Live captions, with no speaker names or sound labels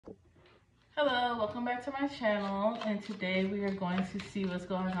Hello, welcome back to my channel, and today we are going to see what's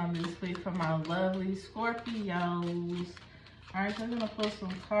going on this week for my lovely Scorpios. Alright, so I'm going to pull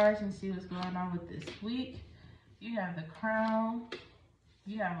some cards and see what's going on with this week. You have the Crown,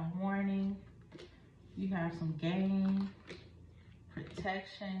 you have a warning, you have some gain,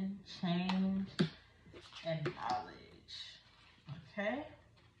 protection, change, and knowledge. Okay?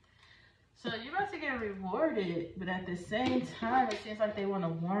 So you're about to get rewarded, but at the same time, it seems like they want to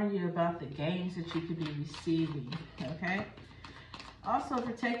warn you about the gains that you could be receiving, okay? Also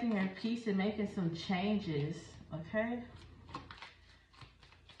protecting your peace and making some changes, okay?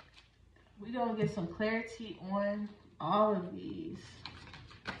 We're going to get some clarity on all of these.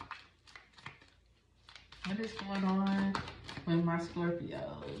 What is going on with my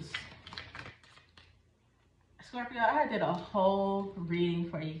Scorpios? Scorpio, I did a whole reading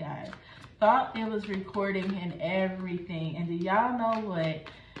for you guys. Thought it was recording and everything, and do y'all know what?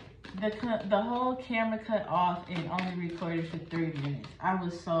 The whole camera cut off and only recorded for 3 minutes. I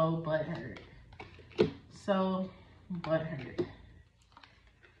was so butthurt. So butthurt.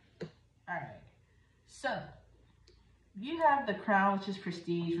 Alright. So, you have the Crown, which is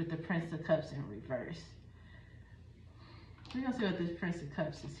prestige, with the Prince of Cups in reverse. We're going to see what this Prince of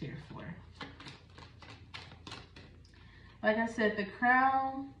Cups is here for. Like I said, the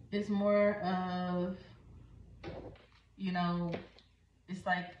Crown is more of, you know, it's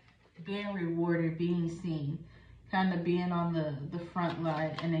like being rewarded, being seen, kind of being on the front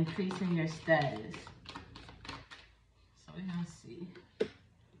line and increasing your status. So we're going to see.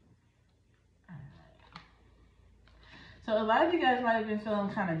 Alright. So a lot of you guys might have been feeling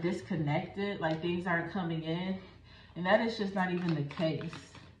kind of disconnected, like things aren't coming in, and that is just not even the case,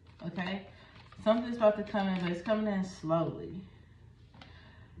 okay? Something's about to come in, but it's coming in slowly.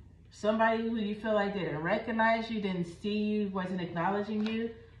 Somebody who you feel like didn't recognize you, didn't see you, wasn't acknowledging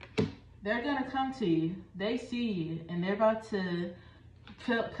you, they're going to come to you. They see you, and they're about to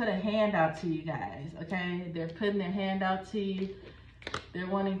put a hand out to you guys, okay? They're putting their hand out to you. They're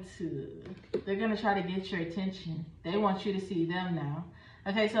going to try to get your attention. They want you to see them now.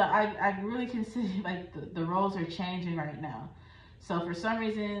 Okay, so I really can see like the roles are changing right now. So for some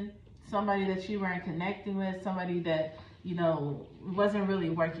reason, somebody that you weren't connecting with, somebody that, you know, wasn't really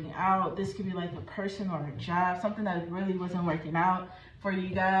working out. This could be like a person or a job, something that really wasn't working out for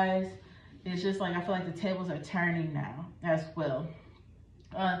you guys. It's just like, I feel like the tables are turning now as well.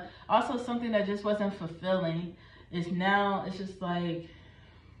 Also, something that just wasn't fulfilling is now, it's just like,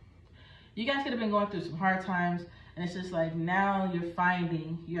 you guys could have been going through some hard times, and it's just like, now you're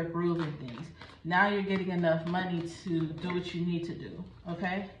finding your groove in things. Now you're getting enough money to do what you need to do,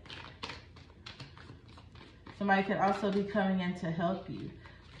 okay? Somebody could also be coming in to help you.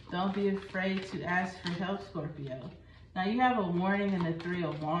 Don't be afraid to ask for help, Scorpio. Now you have a warning in the 3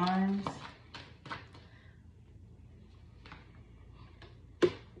 of Wands.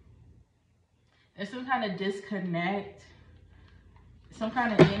 There's some kind of disconnect, some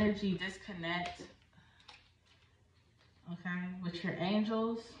kind of energy disconnect, okay, with your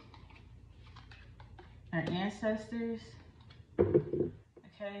angels, our ancestors,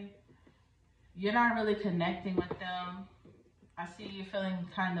 okay. You're not really connecting with them. I see you feeling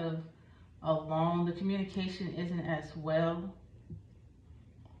kind of alone. The communication isn't as well.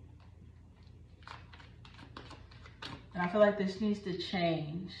 And I feel like this needs to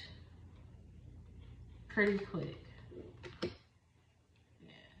change pretty quick. Yeah.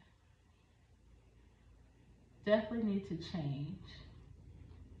 Definitely need to change.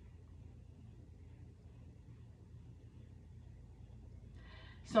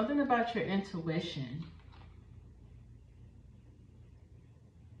 Something about your intuition.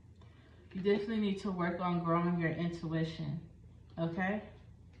 You definitely need to work on growing your intuition, okay?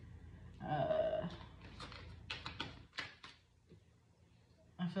 I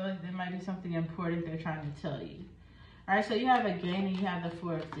feel like there might be something important they're trying to tell you. All right, so you have a gain and you have the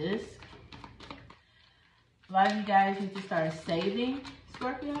 4 of Discs. A lot of you guys need to start saving,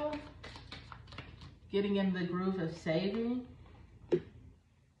 Scorpio. Getting in the groove of saving.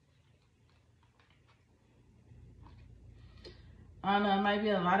 I don't know, it might be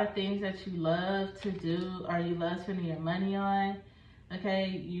a lot of things that you love to do or you love spending your money on.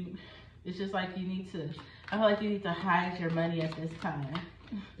 Okay, it's just like you need to, I feel like you need to hide your money at this time.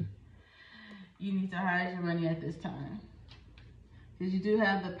 You need to hide your money at this time. Because you do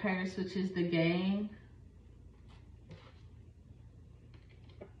have the purse, which is the gain.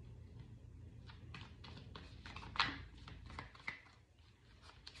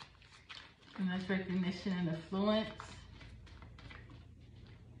 And that's recognition and affluence.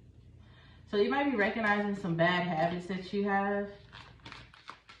 So you might be recognizing some bad habits that you have.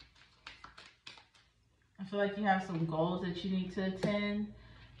 feel like you have some goals that you need to attend.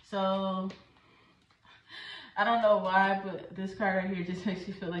 So I don't know why, but this card right here just makes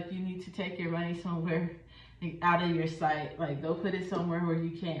you feel like you need to take your money somewhere out of your sight. Like, go put it somewhere where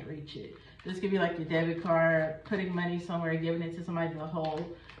you can't reach it. This could be like your debit card, putting money somewhere, giving it to somebody to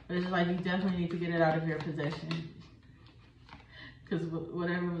hold. But it's like you definitely need to get it out of your possession. Because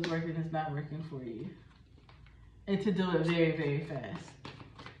whatever was working is not working for you. And to do it very, very fast.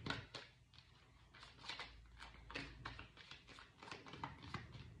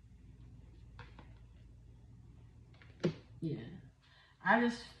 Yeah. I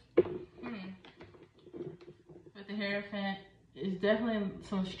just, with the Hierophant, it's definitely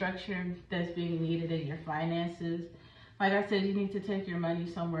some structure that's being needed in your finances. Like I said, you need to take your money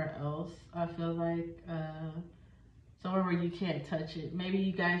somewhere else. I feel like somewhere where you can't touch it. Maybe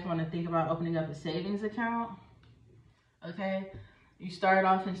you guys want to think about opening up a savings account. Okay? You start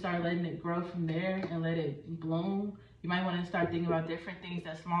off and start letting it grow from there and let it bloom. You might want to start thinking about different things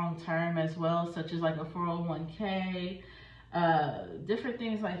that's long term as well, such as like a 401k, different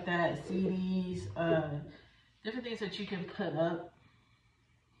things like that, CDs, different things that you can put up.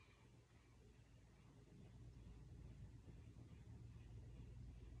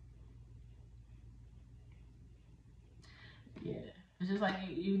 Yeah, it's just like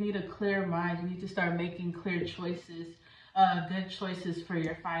you need a clear mind. You need to start making clear choices, good choices for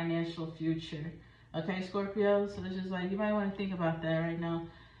your financial future. Okay, Scorpio? So it's just like you might want to think about that right now,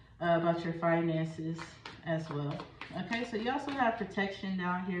 about your finances as well. Okay, so you also have protection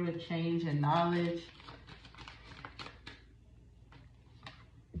down here with change and knowledge.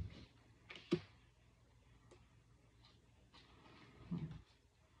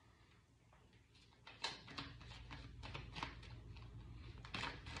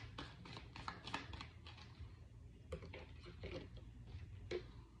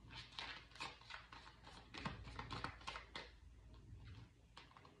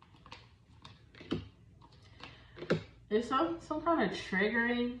 There's some kind of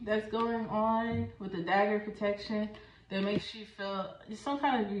triggering that's going on with the dagger protection that makes you feel some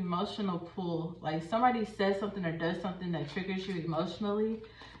kind of emotional pull. Like somebody says something or does something that triggers you emotionally,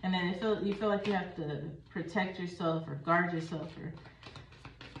 and then you feel like you have to protect yourself or guard yourself or,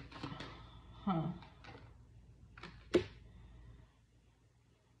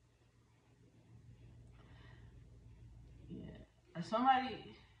 Yeah. Or somebody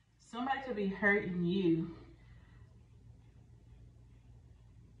could be hurting you.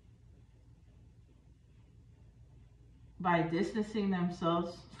 By distancing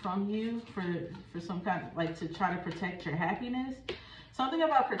themselves from you for some kind of, like, to try to protect your happiness. Something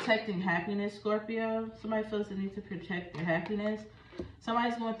about protecting happiness, Scorpio. Somebody feels the need to protect their happiness.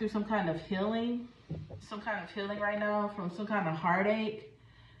 Somebody's going through some kind of healing right now from some kind of heartache,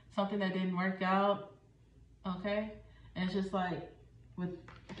 something that didn't work out, okay? And it's just like,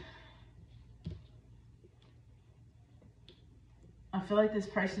 I feel like this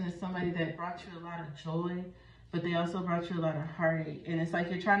person is somebody that brought you a lot of joy, but they also brought you a lot of heartache. And it's like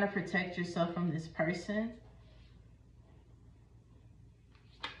you're trying to protect yourself from this person.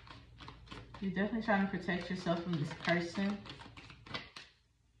 You're definitely trying to protect yourself from this person.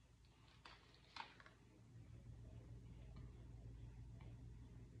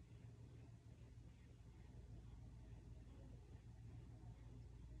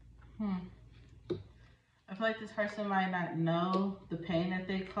 I feel like this person might not know the pain that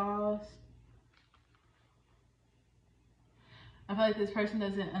they caused. I feel like this person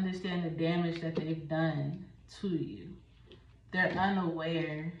doesn't understand the damage that they've done to you. They're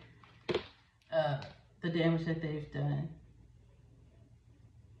unaware of the damage that they've done.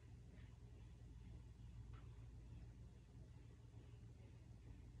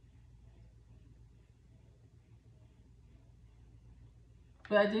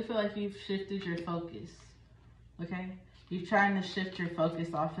 But I do feel like you've shifted your focus, okay? You're trying to shift your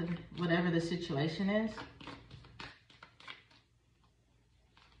focus off of whatever the situation is.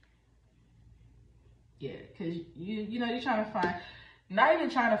 Yeah, because you know, you're trying to find, not even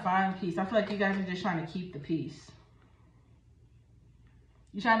trying to find peace. I feel like you guys are just trying to keep the peace.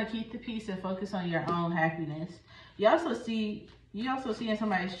 You're trying to keep the peace and focus on your own happiness. You also see in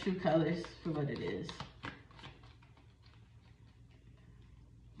somebody's true colors for what it is.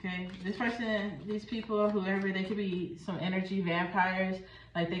 Okay, this person, these people, whoever, they could be some energy vampires.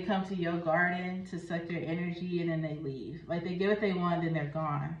 Like they come to your garden to suck your energy and then they leave. Like they get what they want and they're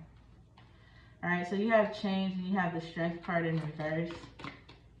gone. All right, so you have change and you have the strength card in reverse.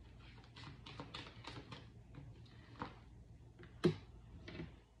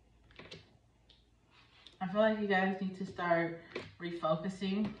 I feel like you guys need to start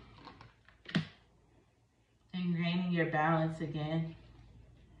refocusing. and gaining your balance again.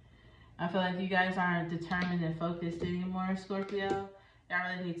 I feel like you guys aren't determined and focused anymore, Scorpio. Y'all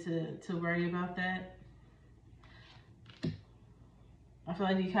really need to worry about that. I feel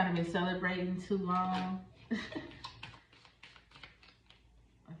like you kind of been celebrating too long.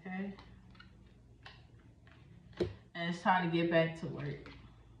 Okay. And it's time to get back to work.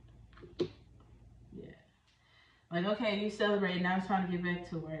 Yeah. Like, okay, you celebrate, now it's time to get back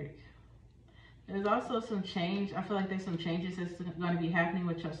to work. There's also some change. I feel like there's some changes that's going to be happening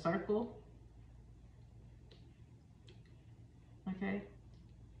with your circle. Okay.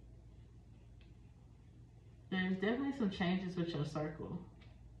 There's definitely some changes with your circle.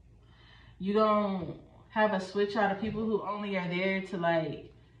 You don't have a switch out of people who only are there to,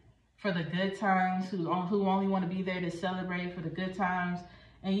 like, for the good times, who only want to be there to celebrate for the good times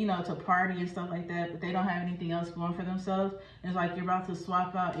and, you know, to party and stuff like that, but they don't have anything else going for themselves. It's like you're about to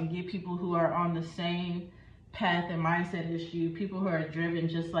swap out and get people who are on the same path and mindset as you, people who are driven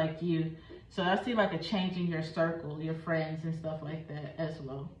just like you. So I see like a change in your circle, your friends and stuff like that as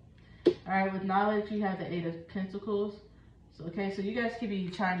well. All right, with knowledge, you have the 8 of Pentacles. So, okay, so you guys could be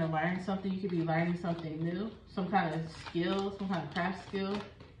trying to learn something. You could be learning something new, some kind of skill, some kind of craft skill.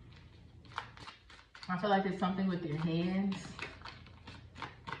 I feel like it's something with your hands,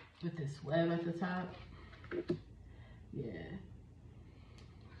 with this web at the top. Yeah.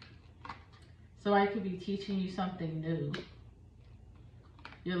 Somebody could be teaching you something new.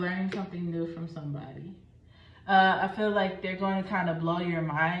 You're learning something new from somebody. I feel like they're going to kind of blow your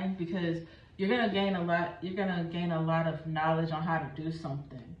mind because you're going to gain a lot. You're going to gain a lot of knowledge on how to do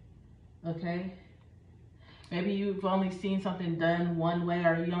something. Okay? Maybe you've only seen something done one way,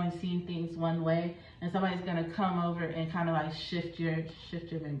 or you only seen things one way, and somebody's gonna come over and kind of like shift your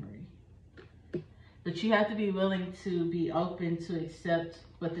memory. But you have to be willing to be open to accept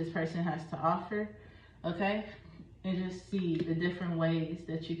what this person has to offer, okay? And just see the different ways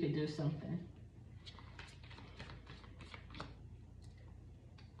that you could do something.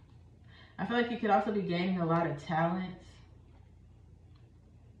 I feel like you could also be gaining a lot of talents.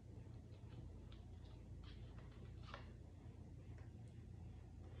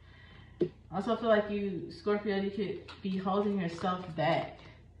 I also feel like you, Scorpio, you could be holding yourself back.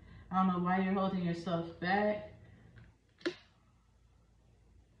 I don't know why you're holding yourself back.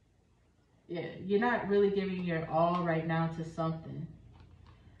 Yeah, you're not really giving your all right now to something.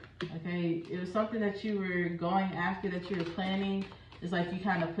 Okay, it was something that you were going after, that you were planning. It's like you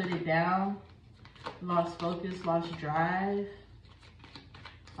kind of put it down, lost focus, lost drive.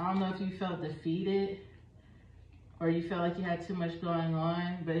 I don't know if you felt defeated, or you felt like you had too much going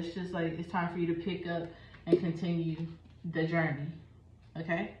on, but it's just like, it's time for you to pick up and continue the journey,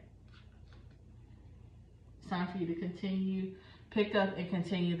 okay? It's time for you to pick up and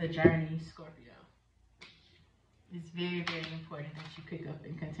continue the journey, Scorpio. It's very, very important that you pick up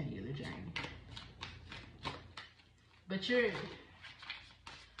and continue the journey. But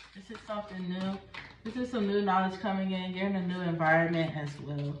this is something new. This is some new knowledge coming in. You're in a new environment as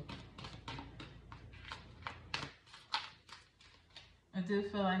well. I do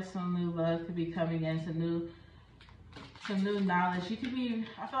feel like some new love could be coming in, some new knowledge. You could be,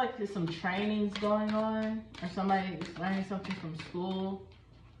 I feel like there's some trainings going on, or somebody is learning something from school.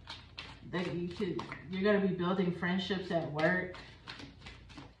 That you're gonna be building friendships at work.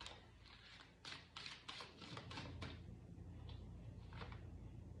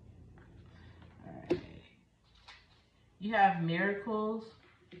 All right. You have miracles.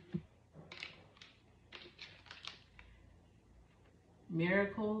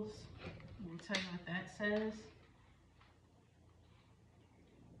 Miracles. Let me tell you what that says.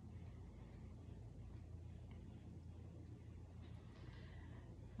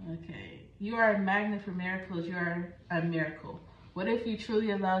 Okay. You are a magnet for miracles. You are a miracle. What if you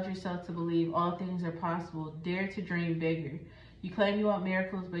truly allowed yourself to believe all things are possible? Dare to dream bigger. You claim you want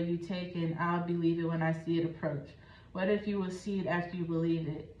miracles, but you take an I'll believe it when I see it approach. What if you will see it after you believe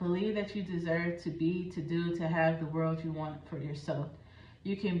it? Believe that you deserve to be, to do, to have the world you want for yourself.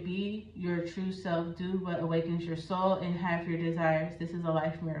 You can be your true self, do what awakens your soul, and have your desires. This is a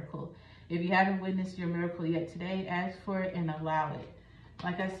life miracle. If you haven't witnessed your miracle yet today, ask for it and allow it.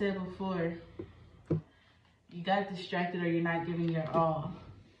 Like I said before, you got distracted or you're not giving your all.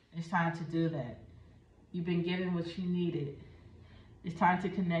 It's time to do that. You've been given what you needed. It's time to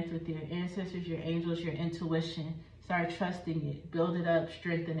connect with your ancestors, your angels, your intuition. Start trusting it, build it up,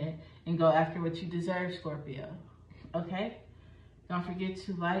 strengthen it, and go after what you deserve, Scorpio. Okay? Don't forget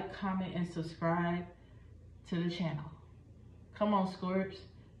to like, comment, and subscribe to the channel. Come on, Scorps.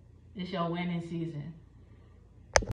 It's your winning season.